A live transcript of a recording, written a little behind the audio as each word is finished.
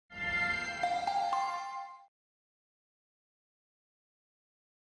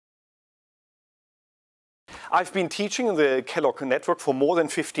I've been teaching in the Kellogg network for more than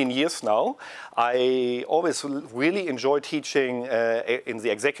 15 years now. I always really enjoy teaching in the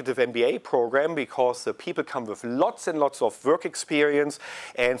Executive MBA program because the people come with lots and lots of work experience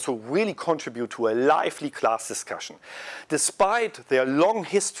and so really contribute to a lively class discussion. Despite their long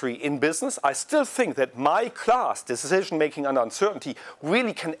history in business, I still think that my class, Decision Making Under Uncertainty,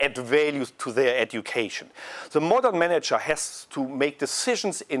 really can add value to their education. The modern manager has to make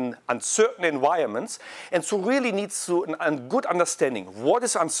decisions in uncertain environments and so really needs to a good understanding. What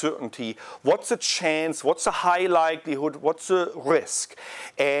is uncertainty? What's the chance? What's the high likelihood? What's the risk?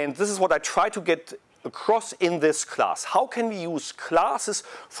 And this is what I try to get across in this class. How can we use classes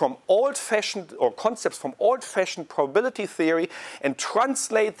from old-fashioned or concepts from old-fashioned probability theory and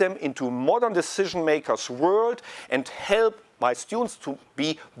translate them into modern decision makers' world and help my students to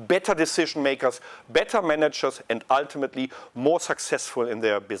be better decision makers, better managers, and ultimately more successful in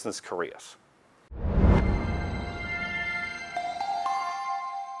their business careers.